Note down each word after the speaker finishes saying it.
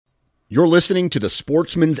You're listening to the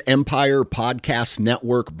Sportsman's Empire Podcast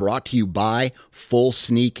Network, brought to you by Full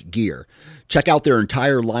Sneak Gear. Check out their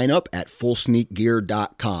entire lineup at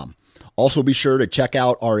fullsneakgear.com. Also be sure to check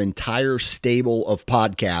out our entire stable of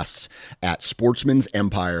podcasts at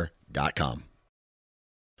sportsmansempire.com.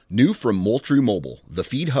 New from Moultrie Mobile, the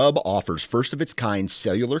Feed Hub offers first-of-its-kind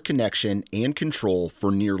cellular connection and control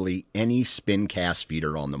for nearly any spin cast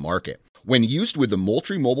feeder on the market. When used with the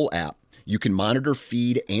Moultrie Mobile app, you can monitor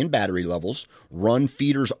feed and battery levels, run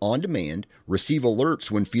feeders on demand, receive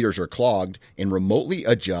alerts when feeders are clogged, and remotely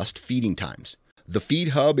adjust feeding times. The Feed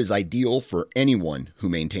Hub is ideal for anyone who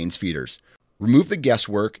maintains feeders. Remove the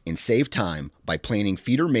guesswork and save time by planning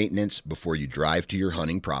feeder maintenance before you drive to your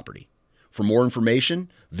hunting property. For more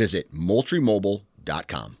information, visit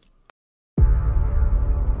MoultrieMobile.com.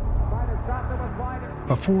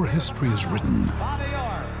 Before history is written,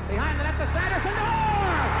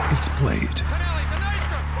 it's played.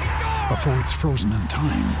 Before it's frozen in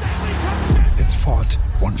time, it's fought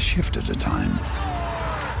one shift at a time.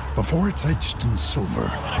 Before it's etched in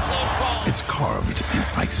silver, it's carved in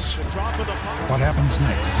ice. What happens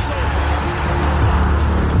next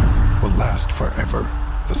will last forever.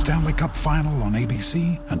 The Stanley Cup Final on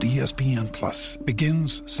ABC and ESPN Plus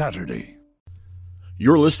begins Saturday.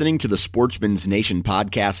 You're listening to the Sportsman's Nation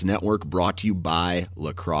Podcast Network, brought to you by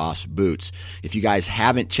Lacrosse Boots. If you guys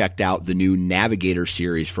haven't checked out the new Navigator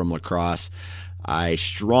series from Lacrosse, I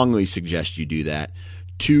strongly suggest you do that.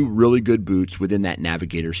 Two really good boots within that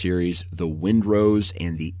Navigator series, the Windrose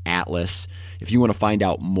and the Atlas. If you want to find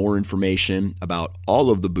out more information about all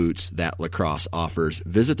of the boots that Lacrosse offers,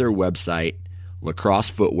 visit their website,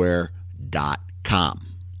 lacrossefootwear.com.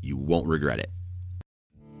 You won't regret it.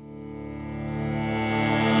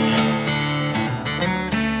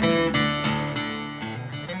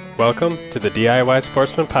 Welcome to the DIY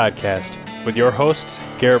Sportsman Podcast with your hosts,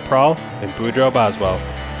 Garrett Prawl and Boudreaux Boswell.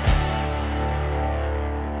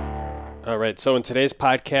 All right, so in today's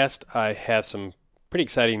podcast, I have some pretty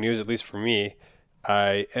exciting news, at least for me.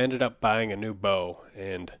 I ended up buying a new bow,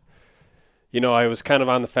 and I was kind of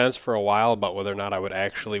on the fence for a while about whether or not I would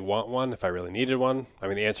actually want one, if I really needed one. I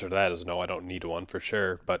mean, the answer to that is no, I don't need one for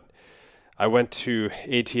sure, but I went to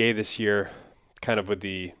ATA this year kind of with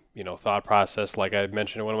the thought process, like I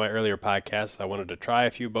mentioned in one of my earlier podcasts. I wanted to try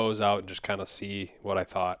a few bows out and just kind of see what I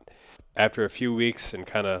thought. After a few weeks and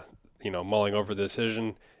kind of, mulling over the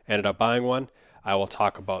decision, ended up buying one. I will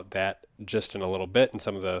talk about that just in a little bit and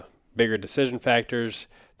some of the bigger decision factors,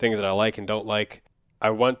 things that I like and don't like.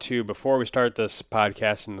 I want to, before we start this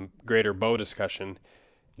podcast and the greater bow discussion,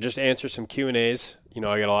 just answer some Q&As. I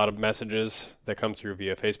get a lot of messages that come through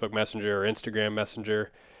via Facebook Messenger or Instagram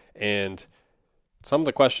Messenger, and some of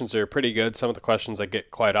the questions are pretty good. Some of the questions I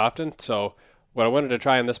get quite often. So what I wanted to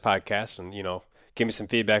try on this podcast, and, give me some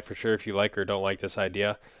feedback for sure if you like or don't like this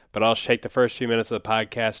idea, but I'll take the first few minutes of the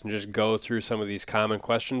podcast and just go through some of these common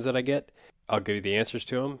questions that I get. I'll give you the answers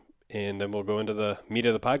to them, and then we'll go into the meat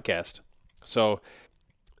of the podcast. So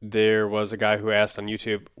there was a guy who asked on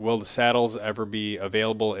YouTube, will the saddles ever be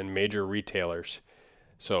available in major retailers?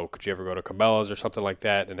 So could you ever go to Cabela's or something like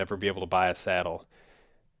that and ever be able to buy a saddle?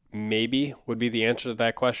 Maybe would be the answer to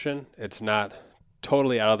that question. It's not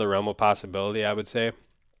totally out of the realm of possibility, I would say.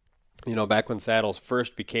 Back when saddles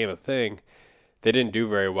first became a thing, they didn't do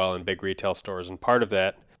very well in big retail stores. And part of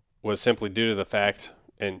that was simply due to the fact,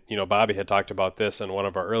 and, Bobby had talked about this in one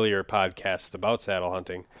of our earlier podcasts about saddle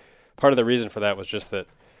hunting. Part of the reason for that was just that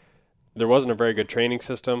there wasn't a very good training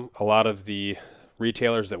system. A lot of the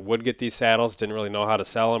retailers that would get these saddles didn't really know how to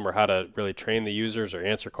sell them or how to really train the users or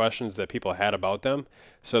answer questions that people had about them.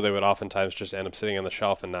 So they would oftentimes just end up sitting on the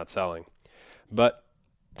shelf and not selling. But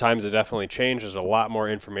times have definitely changed. There's a lot more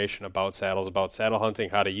information about saddles, about saddle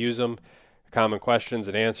hunting, how to use them, common questions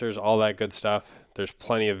and answers, all that good stuff. There's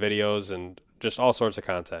plenty of videos and just all sorts of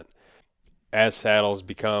content. As saddles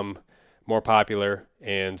become more popular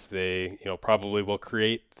and they, probably will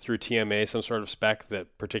create through TMA some sort of spec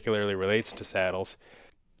that particularly relates to saddles,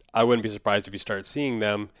 I wouldn't be surprised if you start seeing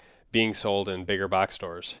them being sold in bigger box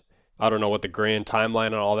stores. I don't know what the grand timeline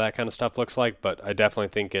and all that kind of stuff looks like, but I definitely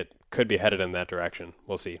think it could be headed in that direction.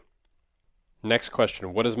 We'll see. Next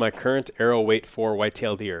question. What is my current arrow weight for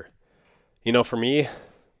whitetail deer? For me,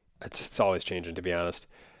 it's always changing, to be honest.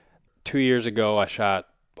 2 years ago, I shot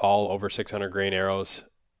all over 600 grain arrows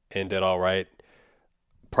and did all right.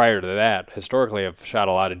 Prior to that, historically, I've shot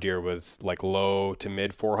a lot of deer with like low to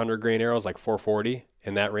mid 400 grain arrows, like 440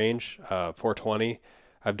 in that range, 420.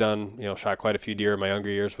 I've done, shot quite a few deer in my younger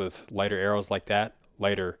years with lighter arrows like that,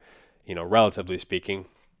 lighter, relatively speaking.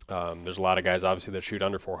 There's a lot of guys obviously that shoot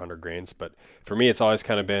under 400 grains, but for me, it's always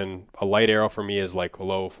kind of been a light arrow for me is like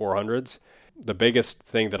low 400s. The biggest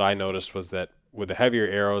thing that I noticed was that with the heavier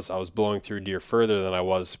arrows, I was blowing through deer further than I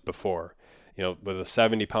was before. With a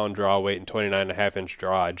 70-pound draw weight and 29.5-inch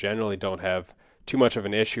draw, I generally don't have too much of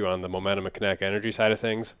an issue on the momentum and kinetic energy side of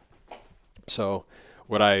things. So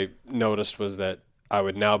what I noticed was that I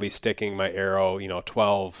would now be sticking my arrow,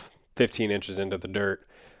 12, 15 inches into the dirt,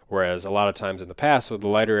 whereas a lot of times in the past with the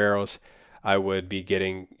lighter arrows, I would be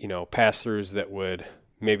getting, pass-throughs that would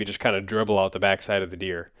maybe just kind of dribble out the backside of the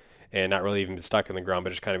deer and not really even be stuck in the ground,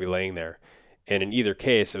 but just kind of be laying there. And in either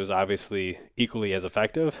case, it was obviously equally as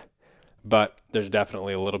effective, but there's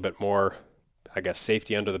definitely a little bit more,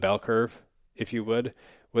 safety under the bell curve, if you would,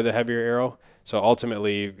 with a heavier arrow. So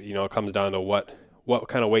ultimately, it comes down to what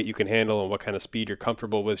kind of weight you can handle and what kind of speed you're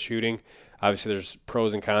comfortable with shooting. Obviously, there's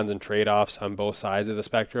pros and cons and trade-offs on both sides of the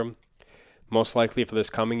spectrum. Most likely for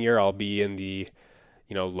this coming year, I'll be in the,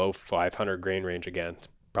 low 500 grain range again.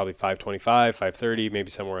 Probably 525, 530,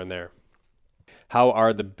 maybe somewhere in there. How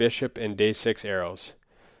are the Bishop and Day 6 arrows?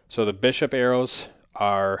 So the Bishop arrows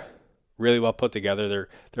are really well put together.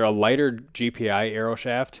 They're a lighter GPI arrow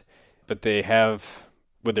shaft, but they have,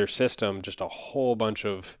 with their system, just a whole bunch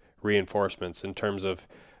of reinforcements in terms of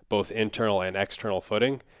both internal and external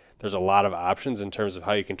footing. There's a lot of options in terms of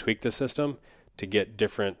how you can tweak the system to get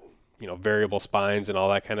different, variable spines and all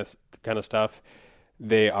that kind of stuff.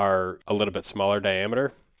 They are a little bit smaller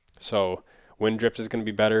diameter, so wind drift is going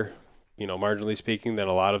to be better, marginally speaking, than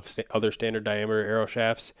a lot of other standard diameter arrow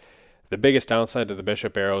shafts. The biggest downside to the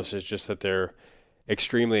Bishop arrows is just that they're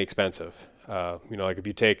extremely expensive. Like if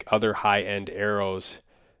you take other high-end arrows,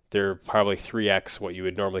 they're probably 3x what you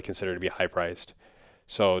would normally consider to be high-priced.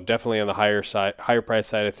 So definitely on the higher price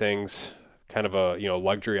side of things, kind of a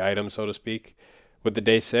luxury item, so to speak. With the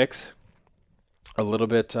Day 6, a little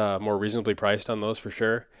bit more reasonably priced on those for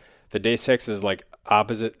sure. The Day 6 is like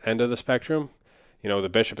opposite end of the spectrum. The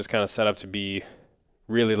Bishop is kind of set up to be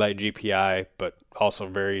really light GPI, but also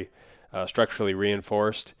very structurally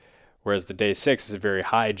reinforced, whereas the Day 6 is a very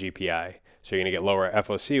high GPI. So you're going to get lower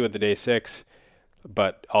FOC with the Day 6,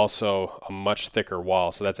 but also a much thicker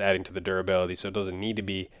wall. So that's adding to the durability. So it doesn't need to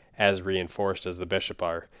be as reinforced as the Bishop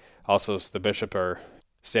are. Also, the Bishop are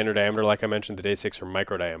standard diameter, like I mentioned. The Day 6 are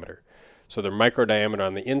micro diameter. So they're micro diameter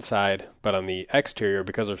on the inside, but on the exterior,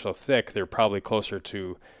 because they're so thick, they're probably closer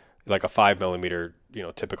to like a 5mm,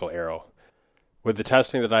 typical arrow. With the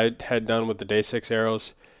testing that I had done with the Day 6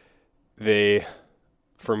 arrows, they,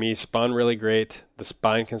 for me, spun really great. The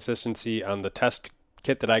spine consistency on the test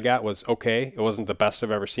kit that I got was okay. It wasn't the best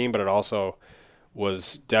I've ever seen, but it also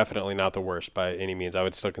was definitely not the worst by any means. I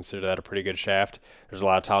would still consider that a pretty good shaft. There's a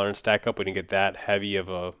lot of tolerance stack up. We didn't get that heavy of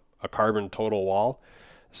a carbon total wall.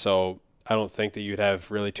 So I don't think that you'd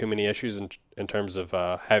have really too many issues in terms of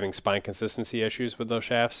having spine consistency issues with those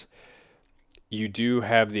shafts. You do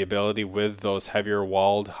have the ability with those heavier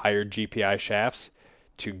walled, higher GPI shafts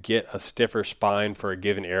to get a stiffer spine for a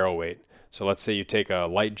given arrow weight. So let's say you take a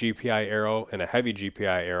light GPI arrow and a heavy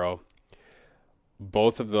GPI arrow.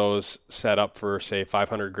 Both of those set up for, say,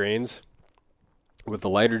 500 grains. With the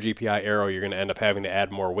lighter GPI arrow, you're going to end up having to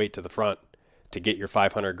add more weight to the front to get your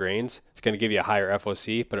 500 grains. It's going to give you a higher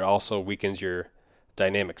FOC, but it also weakens your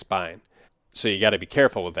dynamic spine. So you got to be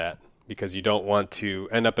careful with that, because you don't want to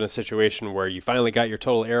end up in a situation where you finally got your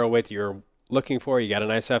total arrow weight that you're looking for. You got a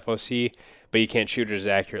nice FOC, but you can't shoot it as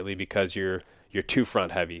accurately because you're too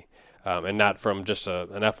front heavy. And not from just an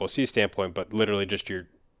FOC standpoint, but literally just you're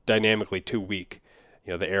dynamically too weak.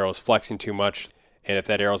 The arrow's flexing too much, and if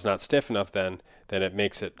that arrow's not stiff enough, then it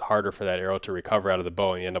makes it harder for that arrow to recover out of the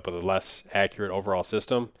bow, and you end up with a less accurate overall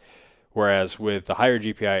system. Whereas with the higher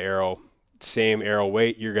GPI arrow, same arrow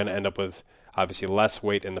weight, you're going to end up with obviously less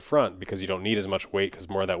weight in the front because you don't need as much weight because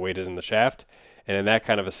more of that weight is in the shaft. And in that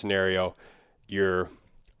kind of a scenario, your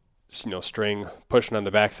string pushing on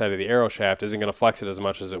the backside of the arrow shaft isn't going to flex it as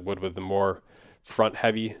much as it would with the more front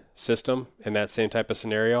heavy system in that same type of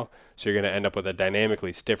scenario. So you're going to end up with a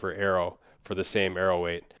dynamically stiffer arrow for the same arrow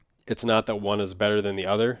weight. It's not that one is better than the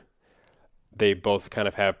other. They both kind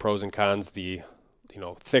of have pros and cons. The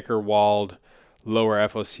thicker walled, lower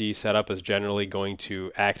FOC setup is generally going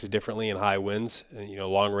to act differently in high winds and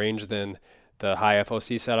long range than the high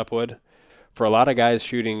FOC setup would. For a lot of guys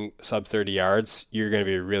shooting sub 30 yards, you're going to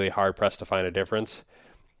be really hard pressed to find a difference.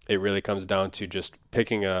 It really comes down to just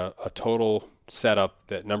picking a total setup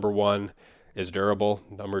that, number one, is durable.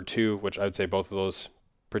 Number two, which I would say both of those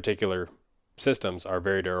particular systems are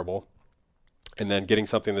very durable. And then getting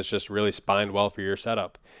something that's just really spined well for your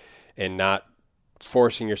setup and not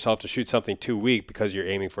forcing yourself to shoot something too weak because you're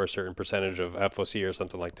aiming for a certain percentage of FOC or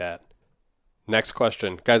something like that. Next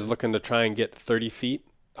question. Guy's looking to try and get 30 feet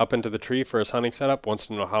up into the tree for his hunting setup, wants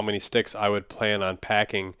to know how many sticks I would plan on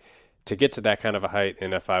packing to get to that kind of a height,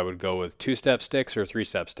 and if I would go with 2-step sticks or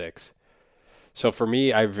 3-step sticks. So for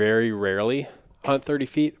me, I very rarely hunt 30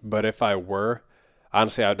 feet, but if I were,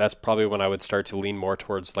 honestly, that's probably when I would start to lean more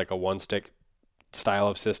towards like a 1-stick style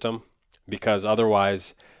of system, because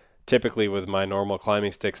otherwise, typically with my normal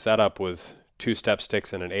climbing stick setup with 2-step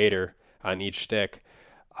sticks and an 8er on each stick,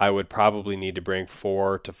 I would probably need to bring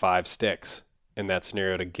 4 to 5 sticks in that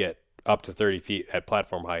scenario to get up to 30 feet at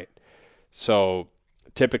platform height. So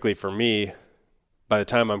typically for me, by the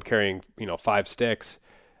time I'm carrying, 5 sticks,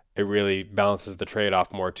 it really balances the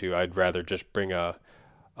trade-off more to I'd rather just bring a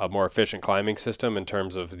more efficient climbing system in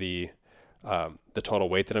terms of the total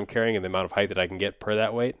weight that I'm carrying and the amount of height that I can get per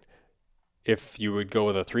that weight. If you would go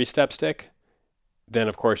with a 3-step stick, then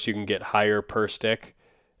of course you can get higher per stick,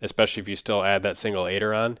 especially if you still add that single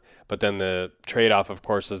 8er on. But then the trade-off, of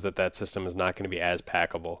course, is that system is not going to be as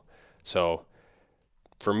packable. So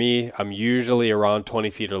for me, I'm usually around 20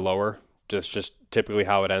 feet or lower. Just typically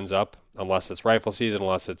how it ends up, unless it's rifle season,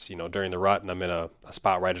 unless it's, during the rut and I'm in a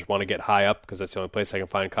spot where I just want to get high up because that's the only place I can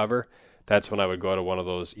find cover. That's when I would go to one of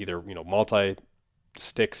those either,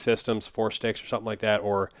 multi-stick systems, 4 sticks or something like that,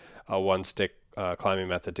 or a 1-stick climbing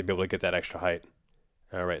method to be able to get that extra height.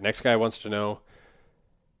 All right, next guy wants to know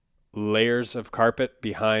layers of carpet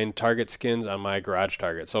behind target skins on my garage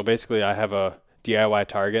target. So basically I have a DIY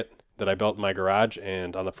target that I built in my garage,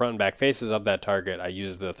 and on the front and back faces of that target, I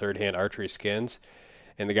used the third-hand archery skins.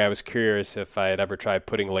 And the guy was curious if I had ever tried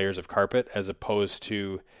putting layers of carpet as opposed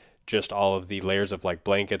to just all of the layers of like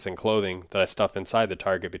blankets and clothing that I stuff inside the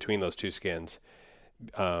target between those 2 skins.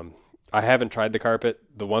 I haven't tried the carpet.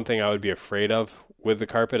 The one thing I would be afraid of with the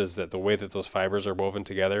carpet is that the way that those fibers are woven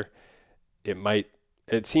together,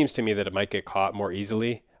 it seems to me that it might get caught more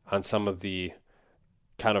easily on some of the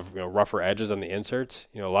kind of rougher edges on the inserts.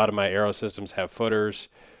 A lot of my arrow systems have footers,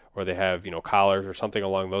 or they have collars or something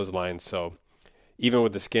along those lines. So even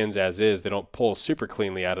with the skins as is, they don't pull super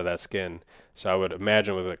cleanly out of that skin. So I would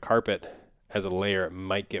imagine with a carpet as a layer, it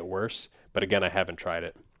might get worse. But again, I haven't tried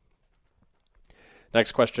it.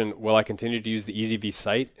 Next question, will I continue to use the EZV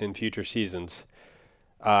sight in future seasons?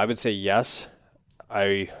 I would say yes.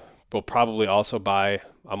 I will probably also buy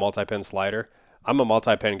a multi-pin slider. I'm a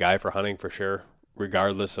multi-pin guy for hunting for sure,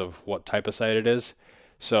 regardless of what type of sight it is.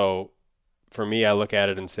 So for me, I look at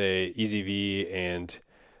it and say EZV and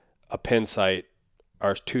a pin sight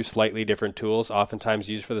are 2 slightly different tools, oftentimes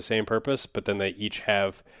used for the same purpose, but then they each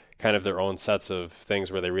have kind of their own sets of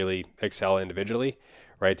things where they really excel individually,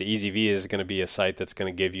 right? The EZV is going to be a sight that's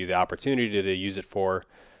going to give you the opportunity to use it for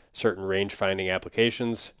certain range finding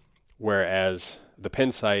applications, whereas the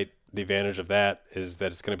pin sight, the advantage of that is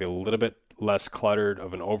that it's going to be a little bit less cluttered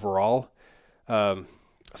of an overall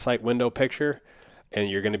sight window picture, and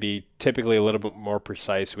you're going to be typically a little bit more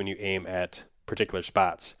precise when you aim at particular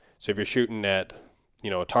spots. So if you're shooting at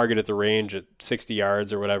a target at the range at 60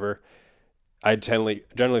 yards or whatever, I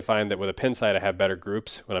generally find that with a pin sight I have better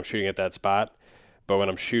groups when I'm shooting at that spot. But when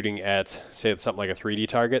I'm shooting at, say, something like a 3D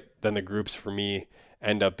target, then the groups for me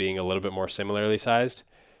end up being a little bit more similarly sized.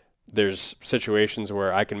 There's situations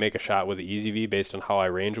where I can make a shot with the EZV based on how I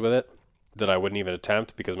range with it that I wouldn't even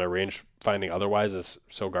attempt because my range finding otherwise is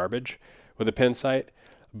so garbage with a pin sight.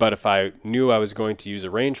 But if I knew I was going to use a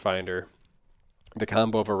rangefinder, the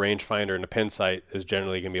combo of a rangefinder and a pin sight is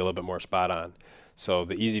generally going to be a little bit more spot on. So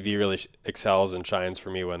the EZV really excels and shines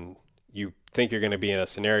for me when you think you're going to be in a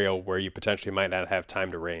scenario where you potentially might not have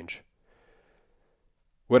time to range.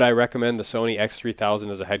 Would I recommend the Sony X3000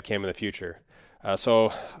 as a head cam in the future?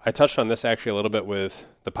 So I touched on this actually a little bit with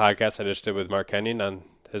the podcast I just did with Mark Kenyon on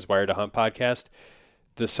his Wired to Hunt podcast.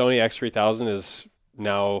 The Sony X3000 is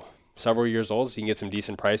now several years old, so you can get some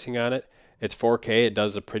decent pricing on it. It's 4K. It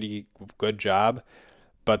does a pretty good job,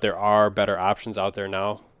 but there are better options out there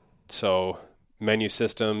now. So menu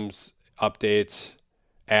systems, updates,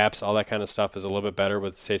 apps, all that kind of stuff is a little bit better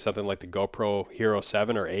with, say, something like the GoPro Hero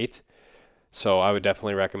 7 or 8. So I would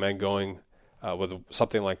definitely recommend going with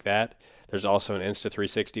something like that. There's also an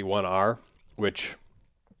Insta360 One R, which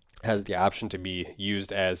has the option to be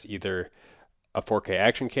used as either a 4K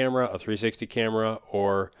action camera, a 360 camera,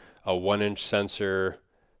 or a 1-inch sensor,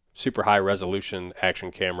 super high resolution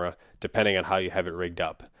action camera, depending on how you have it rigged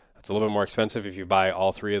up. It's a little bit more expensive if you buy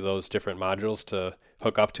all 3 of those different modules to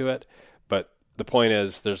hook up to it. But the point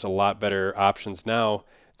is there's a lot better options now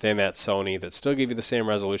than that Sony that still give you the same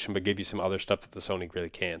resolution but give you some other stuff that the Sony really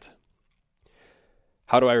can't.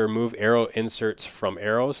 how do I remove arrow inserts from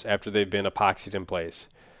arrows after they've been epoxied in place?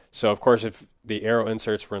 So of course, if the arrow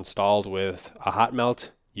inserts were installed with a hot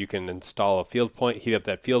melt, you can install a field point, heat up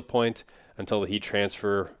that field point until the heat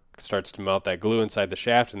transfer starts to melt that glue inside the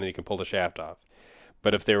shaft, and then you can pull the shaft off.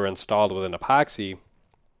 But if they were installed with an epoxy,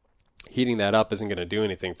 heating that up isn't going to do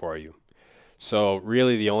anything for you. So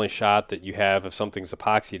really the only shot that you have if something's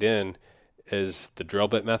epoxied in is the drill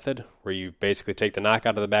bit method, where you basically take the knock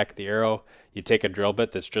out of the back of the arrow, you take a drill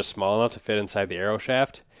bit that's just small enough to fit inside the arrow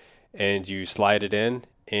shaft, and you slide it in,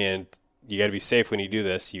 and you got to be safe when you do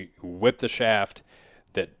this. You whip the shaft,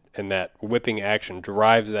 and that whipping action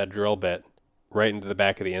drives that drill bit right into the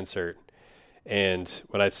back of the insert. And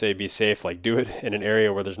when I say be safe, like do it in an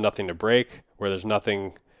area where there's nothing to break, where there's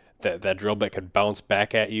nothing that drill bit could bounce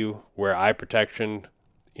back at you, wear eye protection,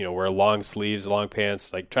 wear long sleeves, long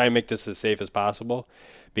pants, like try and make this as safe as possible,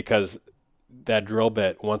 because that drill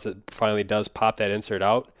bit, once it finally does pop that insert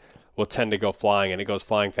out, will tend to go flying, and it goes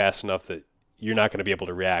flying fast enough that you're not going to be able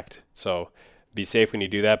to react. So be safe when you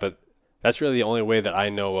do that, but that's really the only way that I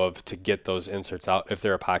know of to get those inserts out if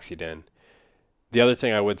they're epoxied in. The other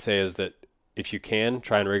thing I would say is that if you can,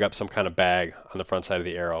 try and rig up some kind of bag on the front side of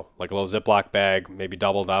the arrow, like a little Ziploc bag, maybe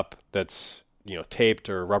doubled up, that's taped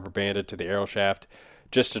or rubber banded to the arrow shaft,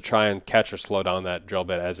 just to try and catch or slow down that drill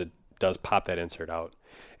bit as it does pop that insert out.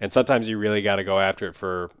 And sometimes you really got to go after it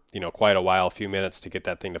for quite a while, a few minutes, to get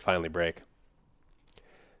that thing to finally break.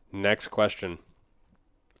 Next question.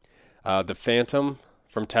 The Phantom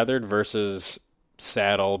from Tethered versus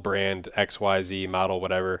Saddle brand XYZ model,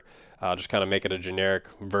 whatever. I'll just kind of make it a generic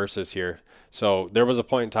versus here. So there was a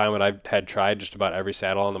point in time when I had tried just about every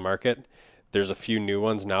saddle on the market. There's a few new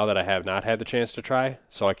ones now that I have not had the chance to try,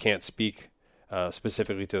 so I can't speak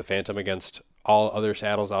specifically to the Phantom against all other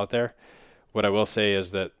saddles out there. What I will say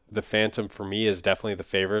is that the Phantom for me is definitely the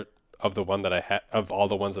favorite of the one that of all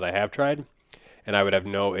the ones that I have tried, and I would have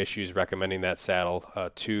no issues recommending that saddle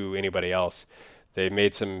to anybody else. They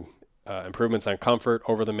made some improvements on comfort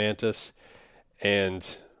over the Mantis,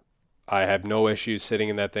 and I have no issues sitting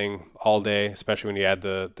in that thing all day, especially when you add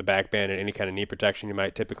the back band and any kind of knee protection you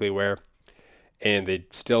might typically wear. And they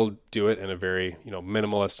still do it in a very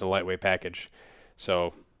minimalist and lightweight package.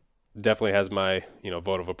 So definitely has my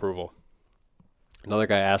vote of approval. Another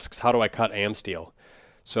guy asks, how do I cut AmSteel?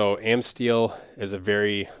 So AmSteel is a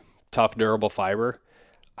very tough, durable fiber.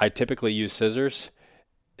 I typically use scissors.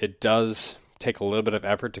 It does take a little bit of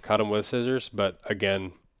effort to cut them with scissors, but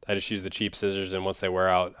again, I just use the cheap scissors, and once they wear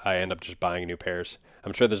out, I end up just buying new pairs.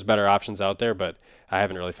 I'm sure there's better options out there, but I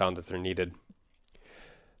haven't really found that they're needed.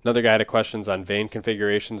 Another guy had questions on vane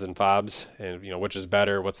configurations and fobs, and which is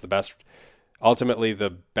better, what's the best. Ultimately, the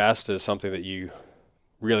best is something that you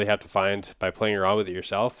really have to find by playing around with it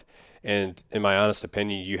yourself. And in my honest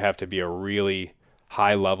opinion, you have to be a really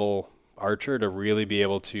high-level archer to really be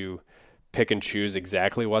able to pick and choose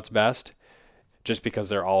exactly what's best, just because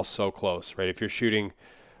they're all so close, right? If you're shooting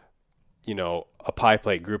a pie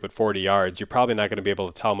plate group at 40 yards, you're probably not going to be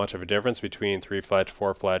able to tell much of a difference between 3-fletch,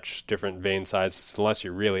 4-fletch, different vane sizes, unless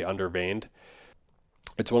you're really under-vaned.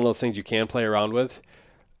 It's one of those things you can play around with,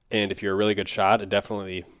 and if you're a really good shot, it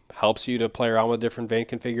definitely helps you to play around with different vane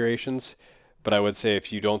configurations. But I would say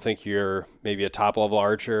if you don't think you're maybe a top-level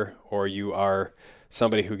archer, or you are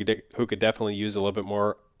somebody who could definitely use a little bit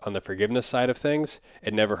more on the forgiveness side of things,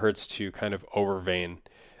 it never hurts to kind of over-vane.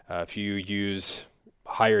 If you use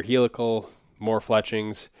higher helical, more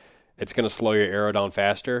fletchings, it's going to slow your arrow down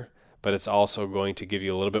faster, but it's also going to give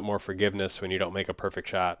you a little bit more forgiveness when you don't make a perfect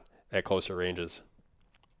shot at closer ranges.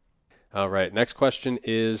 All right, next question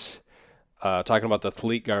is talking about the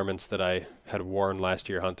Fleet garments that I had worn last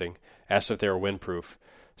year hunting. Asked if they were windproof.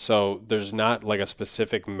 So there's not like a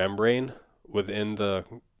specific membrane within the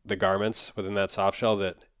garments, within that soft shell,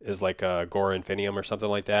 that is like a Gore Infinium or something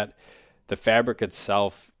like that. The fabric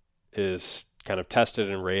itself is kind of tested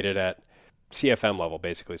and rated at CFM level,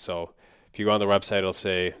 basically. So if you go on the website, it'll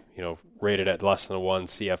say, rated at less than 1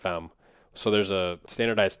 CFM. So there's a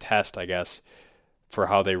standardized test, I guess, for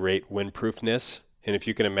how they rate windproofness. And if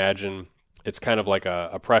you can imagine, it's kind of like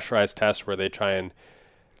a pressurized test where they try and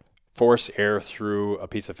force air through a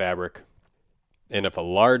piece of fabric. And if a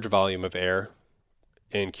large volume of air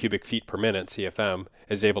in cubic feet per minute, CFM,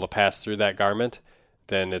 is able to pass through that garment,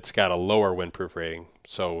 then it's got a lower windproof rating.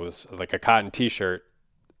 So with like a cotton t-shirt,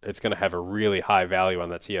 it's going to have a really high value on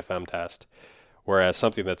that CFM test. Whereas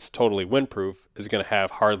something that's totally windproof is going to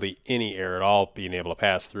have hardly any air at all being able to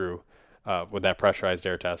pass through with that pressurized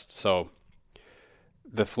air test. So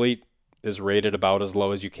the Fleet is rated about as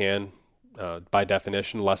low as you can. By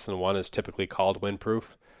definition, less than 1 is typically called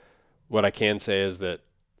windproof. What I can say is that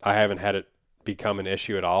I haven't had it become an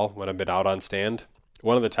issue at all when I've been out on stand.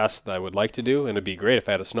 One of the tests that I would like to do, and it'd be great if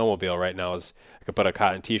I had a snowmobile right now, is I could put a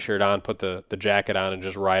cotton t-shirt on, put the jacket on, and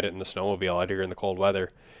just ride it in the snowmobile out here in the cold weather.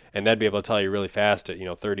 And that'd be able to tell you really fast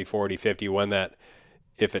at, 30, 40, 50 when that,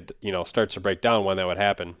 if it, starts to break down, when that would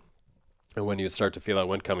happen and when you'd start to feel that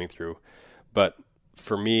wind coming through. But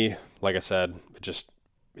for me, like I said,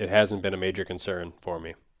 it hasn't been a major concern for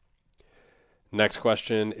me. Next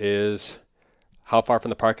question is, how far from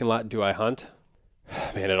the parking lot do I hunt?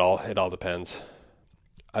 Man, it all depends.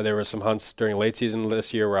 There were some hunts during late season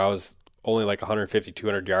this year where I was only like 150,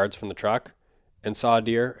 200 yards from the truck and saw a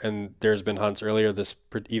deer. And there's been hunts earlier this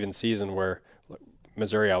even season where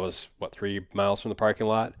Missouri, I was 3 miles from the parking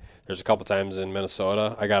lot. There's a couple times in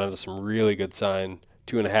Minnesota I got into some really good sign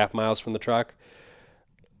 2.5 miles from the truck.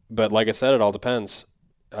 But like I said, it all depends.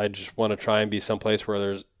 I just want to try and be someplace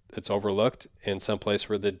where it's overlooked and someplace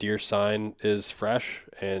where the deer sign is fresh,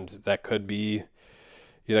 and that could be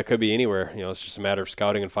anywhere. It's just a matter of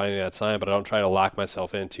scouting and finding that sign, but I don't try to lock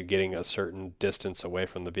myself into getting a certain distance away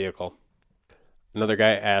from the vehicle. Another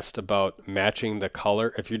guy asked about matching the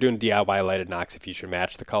color. If you're doing DIY lighted nocks, if you should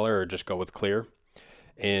match the color or just go with clear.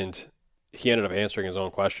 And he ended up answering his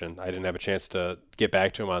own question. I didn't have a chance to get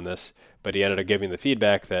back to him on this, but he ended up giving the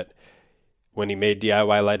feedback that when he made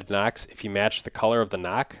DIY lighted nocks, if he matched the color of the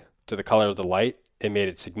knock to the color of the light, it made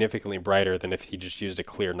it significantly brighter than if he just used a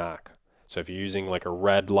clear knock. So if you're using like a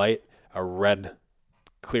red light, a red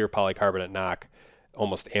clear polycarbonate knock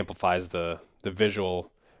almost amplifies the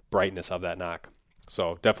visual brightness of that knock.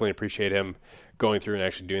 So definitely appreciate him going through and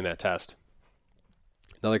actually doing that test.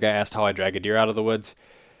 Another guy asked how I drag a deer out of the woods.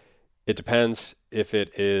 It depends. If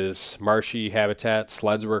it is marshy habitat,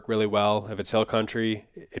 sleds work really well. If it's hill country,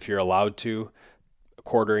 if you're allowed to,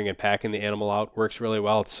 quartering and packing the animal out works really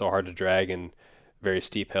well. It's so hard to drag in very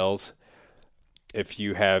steep hills. If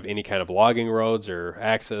you have any kind of logging roads or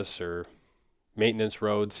access or maintenance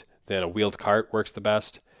roads, then a wheeled cart works the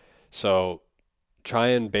best. So try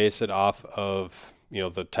and base it off of,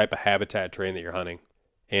 the type of habitat terrain that you're hunting.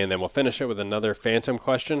 And then we'll finish it with another Phantom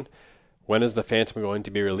question. When is the Phantom going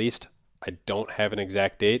to be released? I don't have an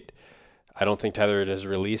exact date. I don't think Tethrd has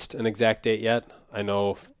released an exact date yet. I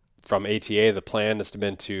know from ATA the plan has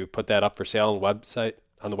been to put that up for sale on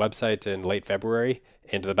the website in late February,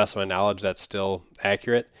 and to the best of my knowledge, that's still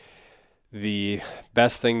accurate. The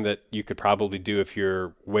best thing that you could probably do if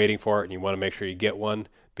you're waiting for it and you want to make sure you get one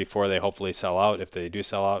before they hopefully sell out, if they do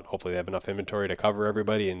sell out, hopefully they have enough inventory to cover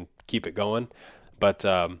everybody and keep it going. But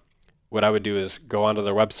what I would do is go onto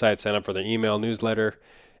their website, sign up for their email newsletter,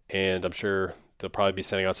 and I'm sure they'll probably be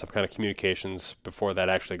sending out some kind of communications before that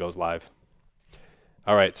actually goes live.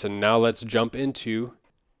 All right, so now let's jump into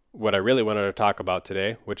what I really wanted to talk about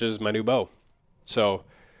today, which is my new bow. So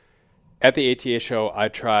at the ATA show, I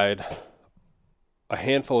tried a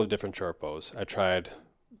handful of different short bows. I tried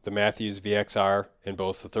the Mathews VXR in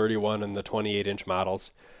both the 31 and the 28-inch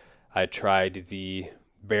models. I tried the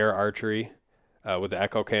Bear Archery with the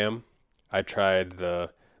Echo Cam. I tried the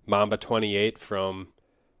Mamba 28 from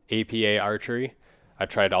APA Archery. I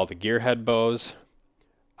tried all the Gearhead bows.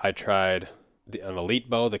 I tried an Elite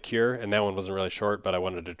bow, the Cure, and that one wasn't really short, but I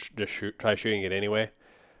wanted to try shooting it anyway.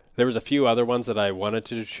 There was a few other ones that I wanted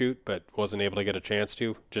to shoot, but wasn't able to get a chance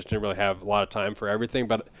to. Just didn't really have a lot of time for everything,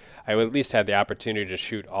 but I at least had the opportunity to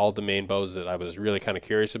shoot all the main bows that I was really kind of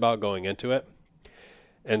curious about going into it.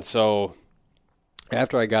 And so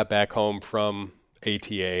after I got back home from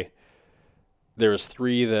ATA, there was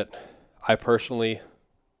 3 that I personally,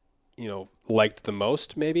 liked the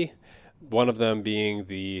most, maybe. One of them being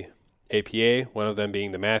the APA, one of them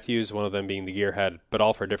being the Mathews, one of them being the Gearhead, but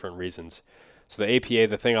all for different reasons. So the APA,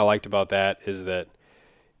 the thing I liked about that is that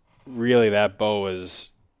really that bow is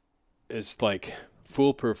like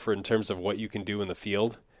foolproof in terms of what you can do in the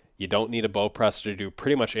field. You don't need a bow press to do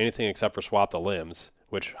pretty much anything except for swap the limbs,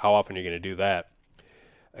 which how often are you going to do that?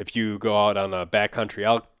 If you go out on a backcountry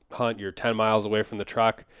elk hunt, you're 10 miles away from the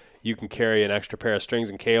truck, you can carry an extra pair of strings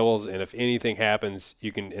and cables, and if anything happens,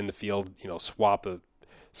 you can, in the field, swap a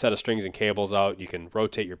set of strings and cables out. You can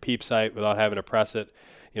rotate your peep sight without having to press it.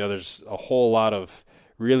 There's a whole lot of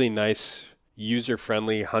really nice,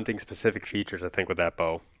 user-friendly, hunting-specific features, I think, with that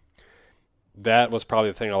bow. That was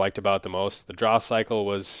probably the thing I liked about it the most. The draw cycle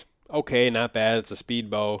was okay, not bad. It's a speed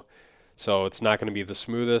bow, so it's not going to be the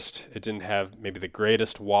smoothest. It didn't have maybe the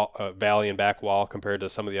greatest valley and back wall compared to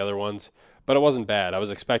some of the other ones, but it wasn't bad. I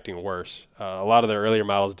was expecting worse. A lot of their earlier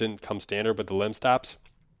models didn't come standard with the limb stops,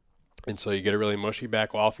 and so you get a really mushy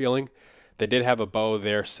back wall feeling. They did have a bow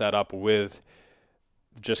there set up with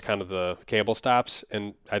just kind of the cable stops,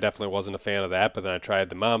 and I definitely wasn't a fan of that, but then I tried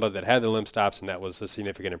the Mamba that had the limb stops, and that was a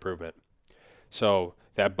significant improvement. So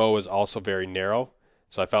that bow is also very narrow.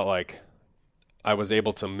 So I felt like I was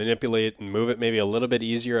able to manipulate and move it maybe a little bit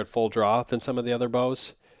easier at full draw than some of the other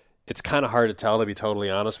bows. It's kind of hard to tell, to be totally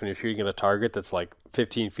honest, when you're shooting at a target that's like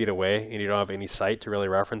 15 feet away and you don't have any sight to really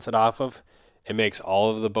reference it off of. It makes all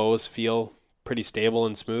of the bows feel pretty stable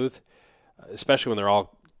and smooth, especially when they're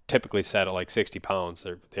all typically set at like 60 pounds.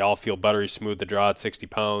 They all feel buttery smooth to draw at 60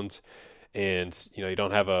 pounds. And, you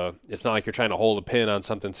don't have it's not like you're trying to hold a pin on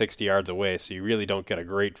something 60 yards away. So you really don't get a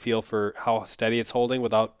great feel for how steady it's holding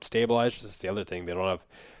without stabilizers. That's the other thing. They don't have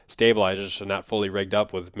stabilizers, so not fully rigged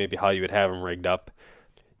up with maybe how you would have them rigged up.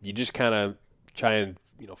 You just kind of try and,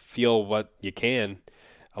 feel what you can.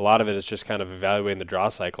 A lot of it is just kind of evaluating the draw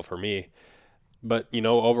cycle for me. But,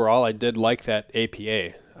 overall, I did like that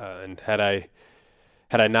APA. And had I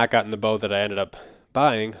not gotten the bow that I ended up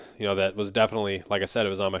buying, that was definitely, like I said, it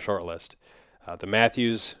was on my short list. The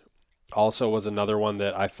Mathews also was another one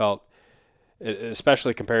that I felt,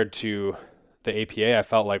 especially compared to the APA, I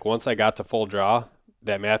felt like once I got to full draw,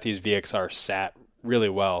 that Mathews VXR sat really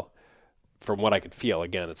well from what I could feel.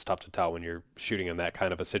 Again, it's tough to tell when you're shooting in that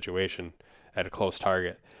kind of a situation at a close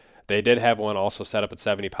target. They did have one also set up at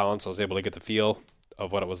 70 pounds, so I was able to get the feel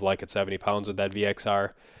of what it was like at 70 pounds with that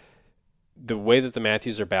VXR. The way that the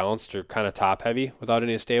Mathews are balanced are kind of top heavy without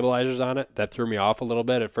any stabilizers on it. That threw me off a little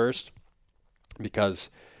bit at first, because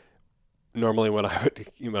normally when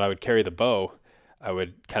I would carry the bow, I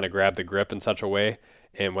would kind of grab the grip in such a way,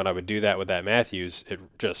 and when I would do that with that Mathews, it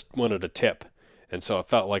just wanted to tip. And so it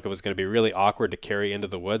felt like it was going to be really awkward to carry into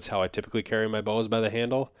the woods how I typically carry my bows by the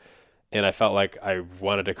handle. And I felt like I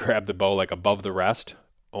wanted to grab the bow like above the rest,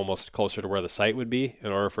 almost closer to where the sight would be,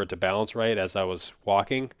 in order for it to balance right as I was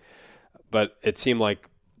walking. But it seemed like,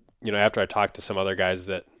 after I talked to some other guys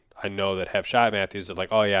that I know that have shot Mathews, they're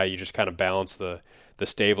like, oh yeah, you just kind of balance the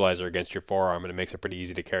stabilizer against your forearm, and it makes it pretty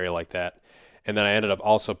easy to carry like that. And then I ended up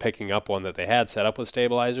also picking up one that they had set up with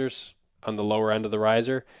stabilizers on the lower end of the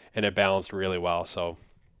riser, and it balanced really well. So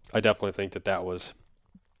I definitely think that was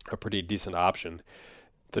a pretty decent option.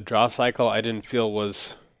 The draw cycle I didn't feel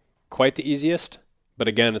was quite the easiest, but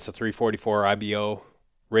again, it's a 344 IBO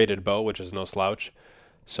rated bow, which is no slouch.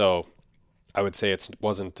 So I would say it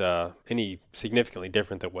wasn't any significantly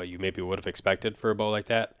different than what you maybe would have expected for a bow like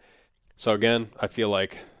that. So again, I feel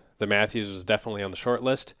like the Mathews was definitely on the short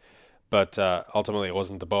list, but ultimately it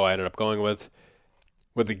wasn't the bow I ended up going with.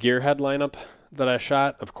 With the Gearhead lineup that I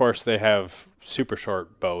shot, of course they have super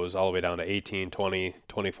short bows all the way down to 18, 20,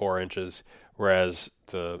 24 inches, whereas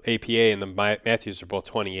the APA and the Mathews are both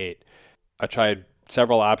 28. I tried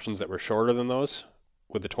several options that were shorter than those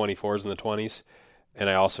with the 24s and the 20s, and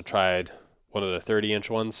I also tried one of the 30-inch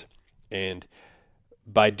ones. And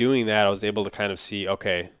by doing that, I was able to kind of see,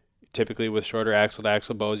 okay, typically with shorter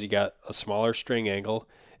axle-to-axle bows, you got a smaller string angle.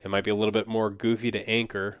 It might be a little bit more goofy to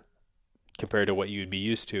anchor compared to what you'd be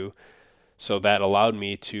used to. So that allowed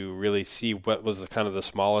me to really see what was kind of the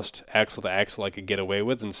smallest axle-to-axle I could get away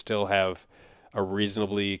with and still have a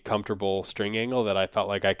reasonably comfortable string angle that I felt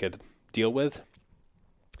like I could deal with.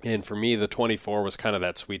 And for me, the 24 was kind of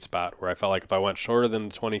that sweet spot where I felt like if I went shorter than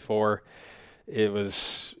the 24, it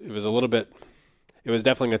was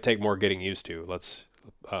definitely going to take more getting used to. Let's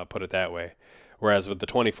put it that way. Whereas with the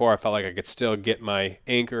 24, I felt like I could still get my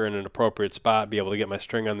anchor in an appropriate spot, be able to get my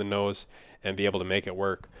string on the nose, and be able to make it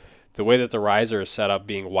work. The way that the riser is set up,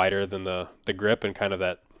 being wider than the grip and kind of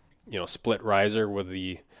that split riser with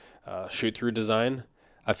the shoot-through design,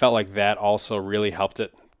 I felt like that also really helped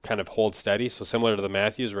it kind of hold steady. So similar to the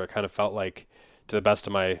Mathews, where it kind of felt like, to the best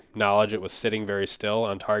of my knowledge, it was sitting very still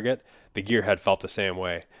on target, the Gearhead felt the same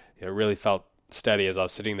way. It really felt steady as I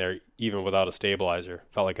was sitting there, even without a stabilizer.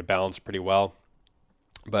 Felt like it balanced pretty well.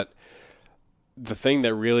 But the thing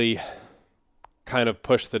that really kind of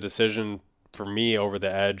pushed the decision for me over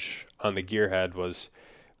the edge on the Gearhead was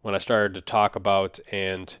when I started to talk about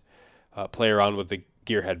and play around with the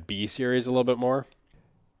Gearhead B series a little bit more.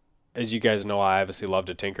 As you guys know, I obviously love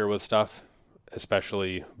to tinker with stuff,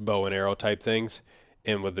 especially bow and arrow type things.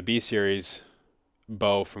 And with the B series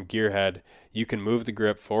bow from Gearhead, you can move the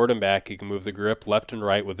grip forward and back. You can move the grip left and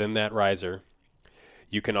right within that riser.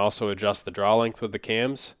 You can also adjust the draw length with the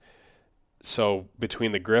cams. So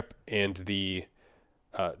between the grip and the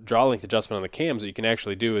draw length adjustment on the cams, what you can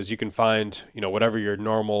actually do is you can find, whatever your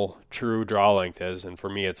normal true draw length is. And for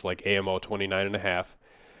me, it's like AMO 29.5.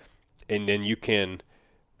 And then you can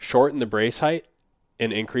shorten the brace height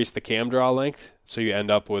and increase the cam draw length. So you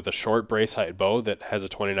end up with a short brace height bow that has a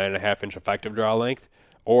 29.5 inch effective draw length.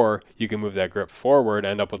 Or you can move that grip forward,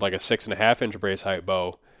 end up with like a 6.5 inch brace height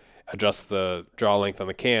bow, adjust the draw length on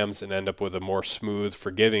the cams, and end up with a more smooth,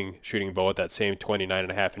 forgiving shooting bow at that same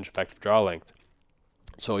 29.5 inch effective draw length.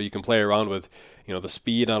 So you can play around with, the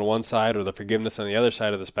speed on one side or the forgiveness on the other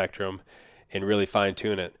side of the spectrum and really fine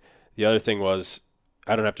tune it. The other thing was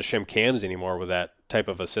I don't have to shim cams anymore with that type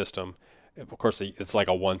of a system. Of course, it's like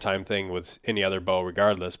a one-time thing with any other bow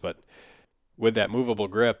regardless, but with that movable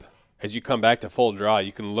grip, as you come back to full draw,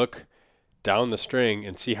 you can look down the string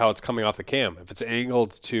and see how it's coming off the cam. If it's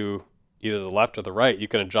angled to either the left or the right, you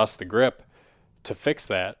can adjust the grip to fix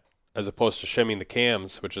that, as opposed to shimming the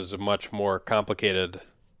cams, which is a much more complicated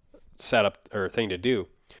setup or thing to do.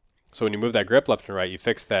 So when you move that grip left and right, you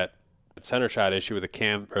fix that center shot issue with the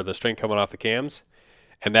cam or the string coming off the cams,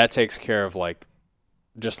 and that takes care of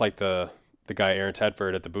just like the guy Aaron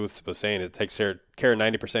Tedford at the booth was saying, it takes care of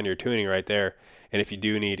 90% of your tuning right there. And if you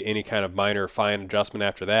do need any kind of minor fine adjustment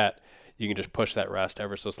after that, you can just push that rest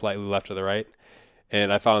ever so slightly left to the right.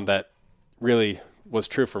 And I found that really was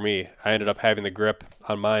true for me. I ended up having the grip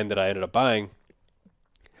on mine that I ended up buying.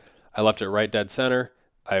 I left it right dead center.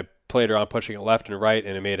 I played around pushing it left and right,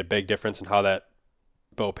 and it made a big difference in how that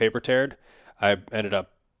bow paper tared. I ended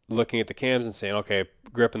up looking at the cams and saying, okay,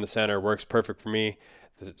 grip in the center works perfect for me.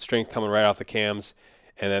 The string coming right off the cams.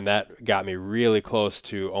 And then that got me really close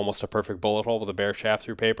to almost a perfect bullet hole with a bare shaft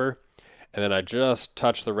through paper. And then I just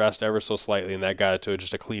touched the rest ever so slightly, and that got it to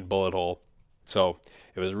just a clean bullet hole. So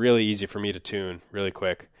it was really easy for me to tune really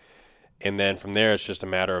quick. And then from there, it's just a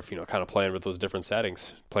matter of, kind of playing with those different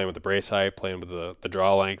settings, playing with the brace height, playing with the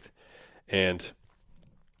draw length. And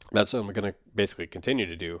that's what I'm going to basically continue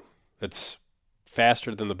to do. It's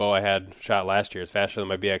faster than the bow I had shot last year. It's faster than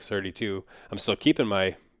my BX32. I'm still keeping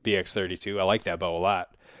my BX32. I like that bow a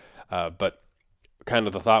lot. But kind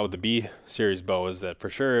of the thought with the B series bow is that for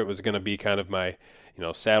sure it was going to be kind of my,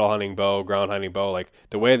 saddle hunting bow, ground hunting bow. Like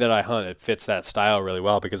the way that I hunt, it fits that style really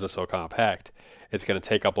well because it's so compact. It's going to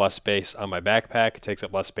take up less space on my backpack. It takes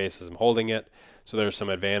up less space as I'm holding it. So there's some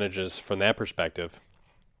advantages from that perspective.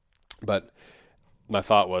 But my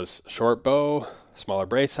thought was short bow, smaller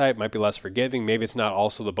brace height, might be less forgiving. Maybe it's not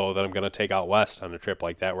also the bow that I'm going to take out west on a trip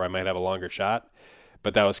like that where I might have a longer shot.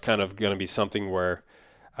 But that was kind of going to be something where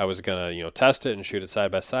I was going to, test it and shoot it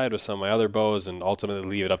side by side with some of my other bows and ultimately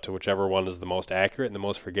leave it up to whichever one is the most accurate and the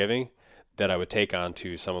most forgiving that I would take on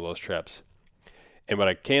to some of those trips. And what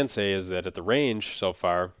I can say is that at the range so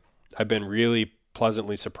far, I've been really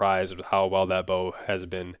pleasantly surprised with how well that bow has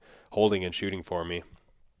been holding and shooting for me.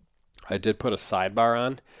 I did put a sidebar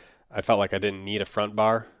on. I felt like I didn't need a front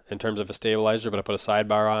bar in terms of a stabilizer, but I put a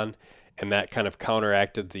sidebar on, and that kind of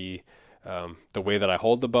counteracted the way that I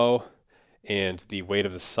hold the bow and the weight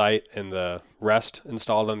of the sight and the rest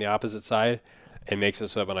installed on the opposite side. It makes it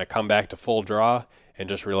so that when I come back to full draw and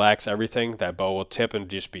just relax everything, that bow will tip and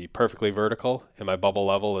just be perfectly vertical, and my bubble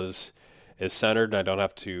level is centered, and I don't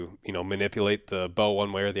have to manipulate the bow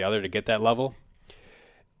one way or the other to get that level.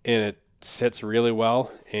 And it sits really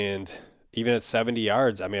well, and even at 70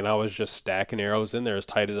 yards, I was just stacking arrows in there as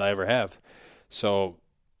tight as I ever have. So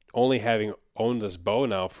only having owned this bow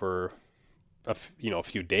now for a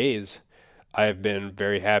few days, I have been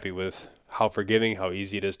very happy with how forgiving, how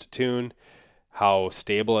easy it is to tune, how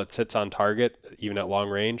stable it sits on target, even at long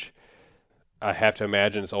range. I have to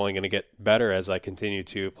imagine it's only going to get better as I continue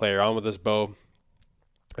to play around with this bow,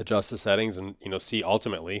 adjust the settings, and see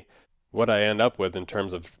ultimately what I end up with in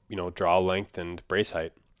terms of draw length and brace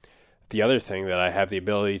height. The other thing that I have the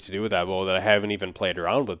ability to do with that bow that I haven't even played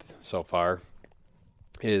around with so far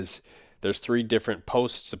is there's 3 different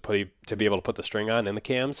posts to be able to put the string on in the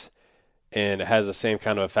cams, and it has the same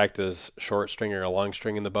kind of effect as short string or a long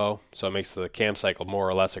string in the bow, so it makes the cam cycle more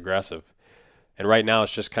or less aggressive. And right now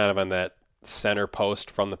it's just kind of on that center post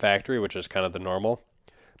from the factory, which is kind of the normal.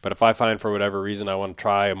 But if I find for whatever reason I want to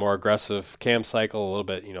try a more aggressive cam cycle, a little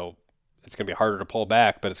bit, it's going to be harder to pull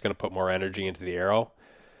back, but it's going to put more energy into the arrow.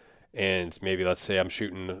 And maybe let's say I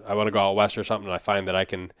want to go out west or something, and I find that I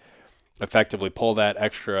can effectively pull that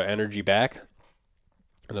extra energy back,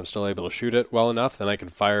 and I'm still able to shoot it well enough, then I can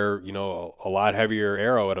fire, a lot heavier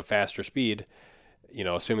arrow at a faster speed,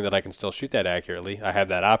 assuming that I can still shoot that accurately. I have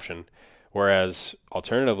that option. Whereas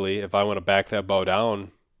alternatively, if I want to back that bow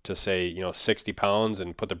down to say, 60 pounds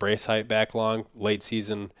and put the brace height back long, late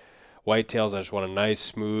season whitetails, I just want a nice,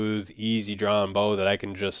 smooth, easy drawn bow that I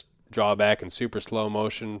can just draw back in super slow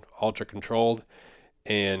motion, ultra controlled,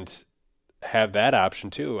 and have that option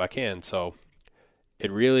too. I can. So it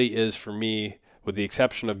really is for me, with the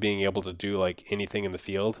exception of being able to do like anything in the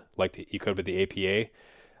field, like you could with the APA,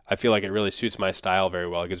 I feel like it really suits my style very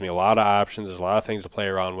well. It gives me a lot of options. There's a lot of things to play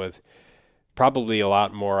around with. Probably a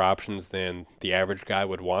lot more options than the average guy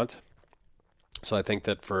would want. So I think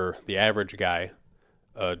that for the average guy,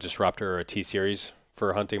 a Disruptor or a T-Series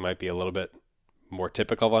for hunting might be a little bit more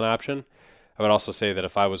typical of an option. I would also say that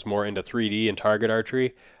if I was more into 3D and target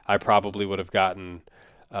archery, I probably would have gotten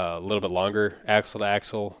a little bit longer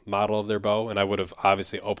axle-to-axle model of their bow, and I would have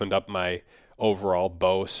obviously opened up my overall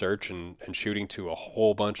bow search and shooting to a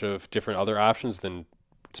whole bunch of different other options than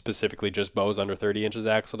specifically just bows under 30 inches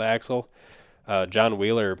axle-to-axle. John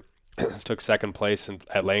Wheeler took second place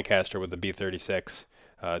at Lancaster with the B36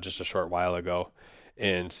 just a short while ago.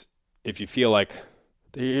 And if you feel like,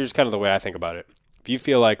 here's kind of the way I think about it. If you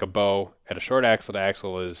feel like a bow at a short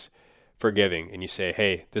axle-to-axle is forgiving, and you say,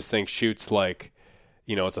 hey, this thing shoots like,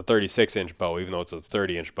 it's a 36-inch bow, even though it's a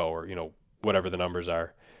 30-inch bow, or, whatever the numbers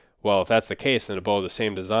are. Well, if that's the case, then a bow of the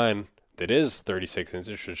same design that is 36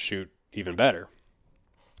 inches should shoot even better.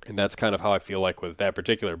 And that's kind of how I feel like with that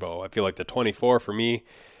particular bow. I feel like the 24 for me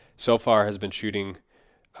so far has been shooting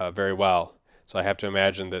very well. So I have to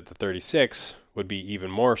imagine that the 36 would be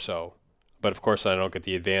even more so. But of course, I don't get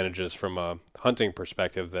the advantages from a hunting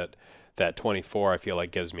perspective that 24 I feel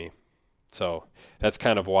like gives me. So that's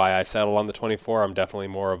kind of why I settle on the 24. I'm definitely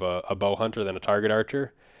more of a bow hunter than a target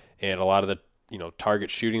archer. And a lot of the target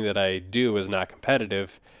shooting that I do is not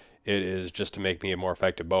competitive. It is just to make me a more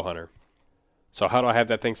effective bow hunter. So how do I have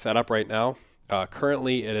that thing set up right now?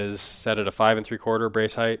 Currently, it is set at a 5 3/4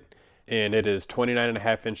 brace height, and it is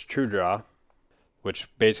 29.5-inch true draw, which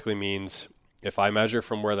basically means if I measure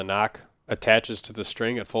from where the nock attaches to the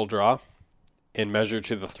string at full draw and measure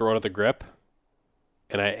to the throat of the grip,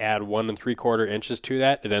 and I add 1 3/4 inches to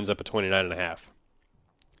that, it ends up at 29.5.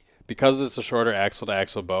 Because it's a shorter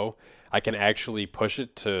axle-to-axle bow, I can actually push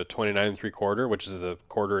it to 29 3/4, which is a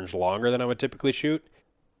 1/4 inch longer than I would typically shoot.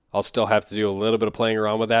 I'll still have to do a little bit of playing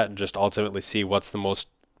around with that and just ultimately see what's the most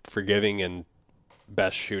forgiving and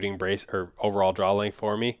best shooting brace or overall draw length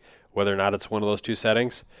for me, whether or not it's one of those two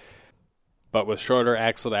settings. But with shorter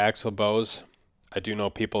axle-to-axle bows, I do know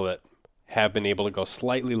people that have been able to go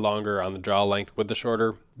slightly longer on the draw length with the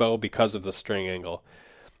shorter bow because of the string angle.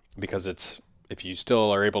 Because if you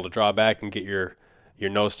still are able to draw back and get your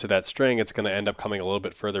nose to that string, it's going to end up coming a little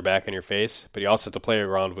bit further back in your face. But you also have to play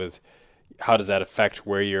around with how does that affect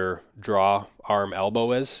where your draw arm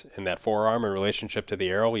elbow is in that forearm in relationship to the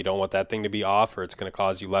arrow. You don't want that thing to be off or it's going to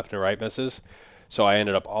cause you left and right misses. So I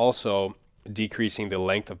ended up also decreasing the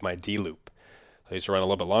length of my D-loop. So I used to run a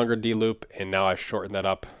little bit longer D-loop, and now I shortened that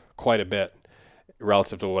up quite a bit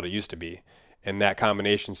relative to what it used to be. And that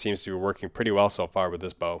combination seems to be working pretty well so far with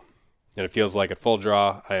this bow. And it feels like at full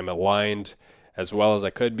draw, I am aligned as well as I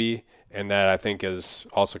could be, and that I think is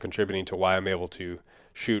also contributing to why I'm able to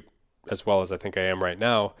shoot as well as I think I am right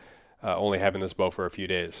now, only having this bow for a few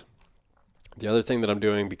days. The other thing that I'm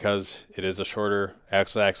doing, because it is a shorter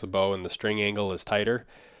axle-to-axle bow and the string angle is tighter,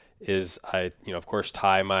 is I, of course,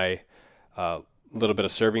 tie my little bit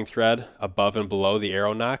of serving thread above and below the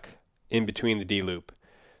arrow nock in between the D-loop.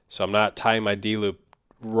 So I'm not tying my D-loop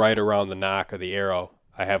right around the nock of the arrow.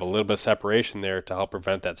 I have a little bit of separation there to help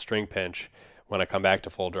prevent that string pinch when I come back to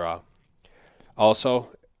full draw.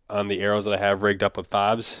 Also, on the arrows that I have rigged up with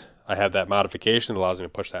fobs, I have that modification that allows me to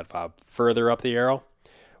push that fob further up the arrow.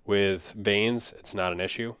 With vanes, it's not an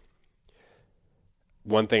issue.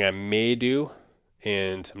 One thing I may do,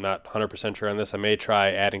 and I'm not 100% sure on this, I may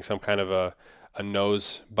try adding some kind of a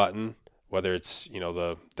nose button, whether it's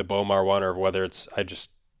the Bowmar one or whether it's I just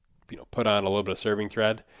put on a little bit of serving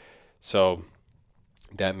thread. So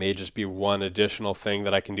that may just be one additional thing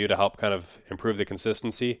that I can do to help kind of improve the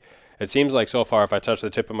consistency. It seems like so far if I touch the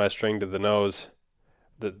tip of my string to the nose,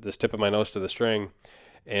 this tip of my nose to the string,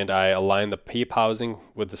 and I align the peep housing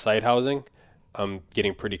with the sight housing, I'm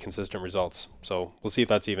getting pretty consistent results. So we'll see if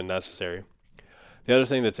that's even necessary. The other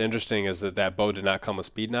thing that's interesting is that bow did not come with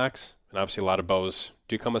speed nocks, and obviously a lot of bows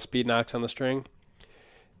do come with speed nocks on the string.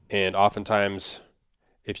 And oftentimes,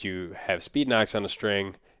 if you have speed nocks on the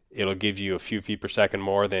string, it'll give you a few feet per second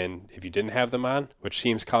more than if you didn't have them on, which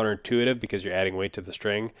seems counterintuitive because you're adding weight to the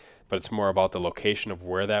string, but it's more about the location of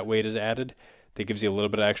where that weight is added that gives you a little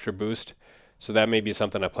bit of extra boost. So that may be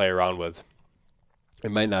something I play around with.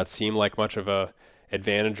 It might not seem like much of a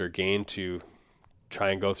advantage or gain to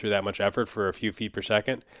try and go through that much effort for a few feet per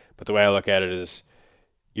second, but the way I look at it is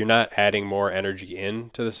you're not adding more energy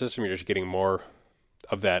into the system, you're just getting more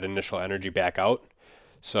of that initial energy back out.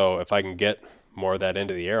 So if I can get more of that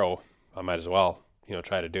into the arrow, I might as well,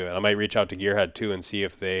 try to do it. I might reach out to Gearhead too and see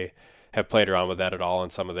if they have played around with that at all in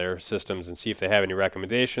some of their systems and see if they have any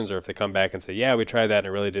recommendations, or if they come back and say, yeah, we tried that and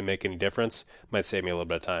it really didn't make any difference. It might save me a little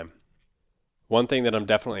bit of time. One thing that I'm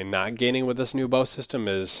definitely not gaining with this new bow system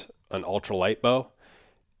is an ultralight bow.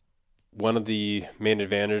 One of the main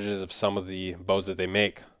advantages of some of the bows that they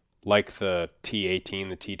make, like the T18,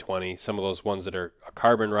 the T20, some of those ones that are a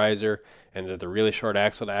carbon riser and they're the really short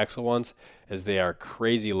axle to axle ones, is they are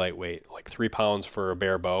crazy lightweight, like 3 pounds for a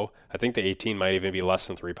bare bow. I think the 18 might even be less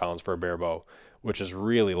than 3 pounds for a bare bow, which is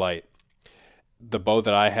really light. The bow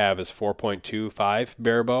that I have is 4.25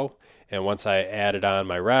 bare bow, and once I added on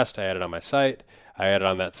my rest, I added on my sight, I added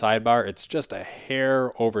on that sidebar, it's just a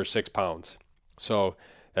hair over 6 pounds. So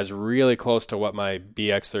that's really close to what my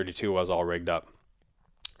BX32 was all rigged up.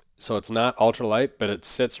 So it's not ultra light, but it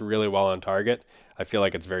sits really well on target. I feel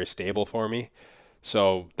like it's very stable for me.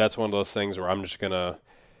 So that's one of those things where I'm just going to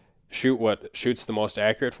shoot what shoots the most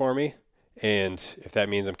accurate for me. And if that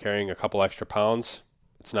means I'm carrying a couple extra pounds,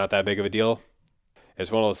 it's not that big of a deal.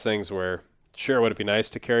 It's one of those things where, sure, would it be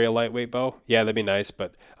nice to carry a lightweight bow? Yeah, that'd be nice,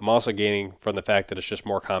 but I'm also gaining from the fact that it's just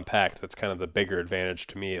more compact. That's kind of the bigger advantage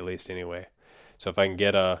to me, at least anyway. So if I can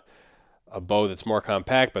get a bow that's more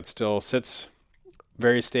compact but still sits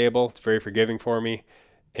very stable, it's very forgiving for me,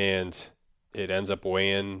 and it ends up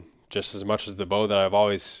weighing just as much as the bow that I've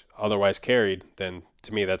always otherwise carried, then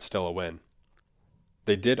to me that's still a win.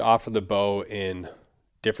 They did offer the bow in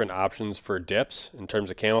different options for dips in terms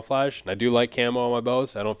of camouflage, and I do like camo on my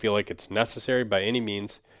bows. I don't feel like it's necessary by any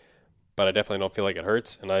means, but I definitely don't feel like it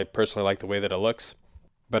hurts, and I personally like the way that it looks.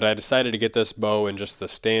 But I decided to get this bow in just the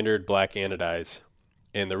standard black anodize.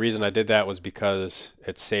 And the reason I did that was because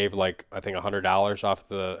it saved like, I think $100 off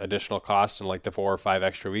the additional cost and like the 4 or 5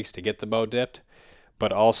 extra weeks to get the bow dipped.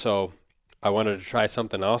 But also I wanted to try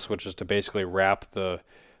something else, which is to basically wrap the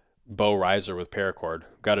bow riser with paracord,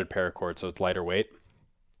 gutted paracord, so it's lighter weight.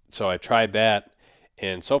 So I tried that,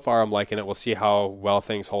 and so far I'm liking it. We'll see how well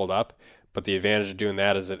things hold up. But the advantage of doing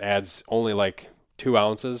that is it adds only like 2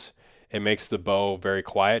 ounces. It makes the bow very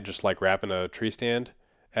quiet, just like wrapping a tree stand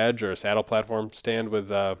edge or a saddle platform stand with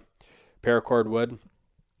paracord wood.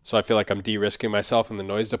 So I feel like I'm de-risking myself in the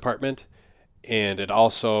noise department, and it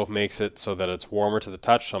also makes it so that it's warmer to the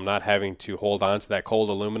touch, so I'm not having to hold on to that cold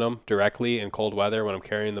aluminum directly in cold weather when I'm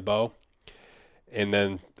carrying the bow. And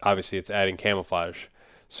then obviously it's adding camouflage.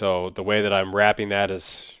 So the way that I'm wrapping that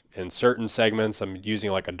is in certain segments I'm using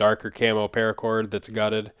like a darker camo paracord that's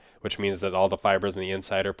gutted, which means that all the fibers on the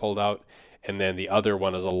inside are pulled out, and then the other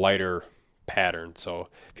one is a lighter pattern. So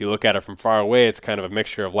if you look at it from far away, it's kind of a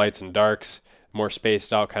mixture of lights and darks, more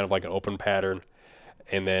spaced out, kind of like an open pattern.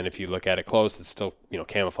 And then if you look at it close, it's still,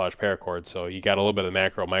 camouflage paracord. So you got a little bit of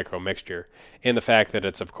macro micro mixture. And the fact that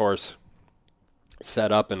it's, of course,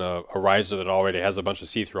 set up in a riser that already has a bunch of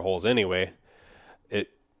see-through holes anyway, it,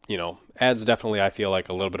 adds definitely, I feel like,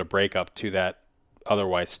 a little bit of breakup to that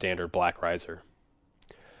otherwise standard black riser.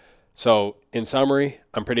 So in summary,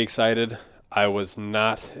 I'm pretty excited. I was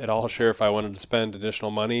not at all sure if I wanted to spend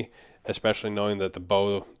additional money, especially knowing that the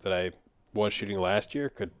bow that I was shooting last year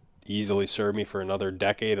could easily serve me for another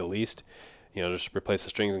decade at least, just replace the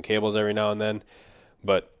strings and cables every now and then.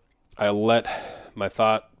 But I let my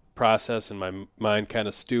thought process and my mind kind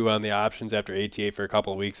of stew on the options after AT8 for a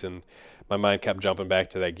couple of weeks, and my mind kept jumping back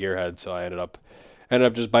to that gearhead, so I ended up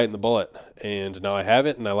just biting the bullet. And now I have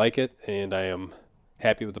it, and I like it, and I am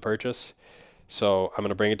happy with the purchase. So I'm going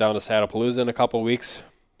to bring it down to Saddlepalooza in a couple of weeks,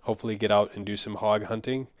 hopefully get out and do some hog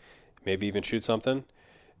hunting, maybe even shoot something.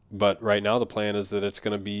 But right now the plan is that it's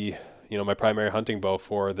going to be, my primary hunting bow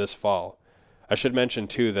for this fall. I should mention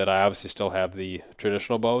too that I obviously still have the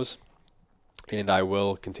traditional bows, and I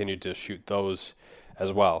will continue to shoot those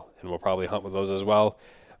as well, and we'll probably hunt with those as well.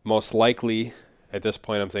 Most likely, at this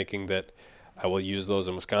point, I'm thinking that I will use those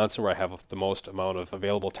in Wisconsin, where I have the most amount of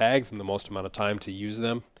available tags and the most amount of time to use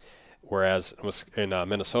them. Whereas in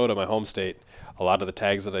Minnesota, my home state, a lot of the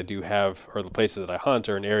tags that I do have, or the places that I hunt,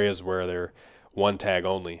 are in areas where they're one tag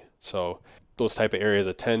only. So those type of areas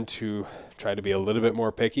I tend to try to be a little bit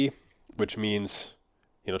more picky, which means,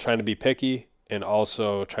 trying to be picky and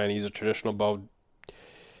also trying to use a traditional bow.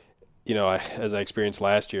 As I experienced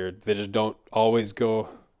last year, they just don't always go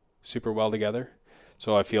super well together.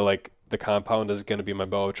 So I feel like the compound is going to be my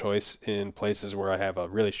bow of choice in places where I have a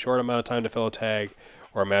really short amount of time to fill a tag,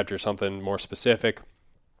 or I'm after something more specific,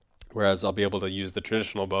 whereas I'll be able to use the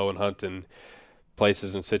traditional bow and hunt in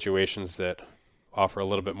places and situations that offer a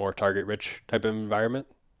little bit more target-rich type of environment.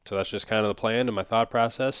 So that's just kind of the plan and my thought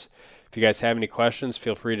process. If you guys have any questions,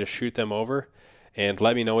 feel free to shoot them over, and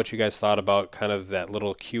let me know what you guys thought about kind of that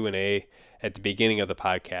little Q&A at the beginning of the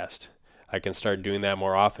podcast. I can start doing that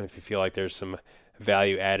more often if you feel like there's some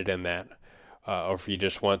value added in that. Or if you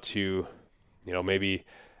just want to, maybe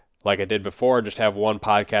like I did before, just have one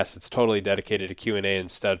podcast that's totally dedicated to Q&A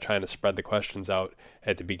instead of trying to spread the questions out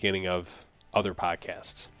at the beginning of other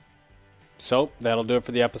podcasts. So that'll do it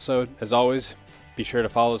for the episode. As always, Be sure to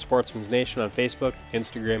follow Sportsman's Nation on Facebook,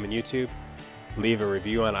 Instagram, and YouTube. Leave a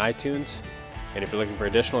review on iTunes. And if you're looking for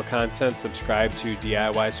additional content, subscribe to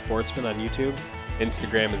DIY Sportsman on YouTube.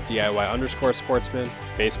 Instagram is DIY_Sportsman.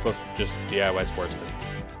 Facebook, just DIY Sportsman.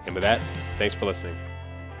 And with that, thanks for listening.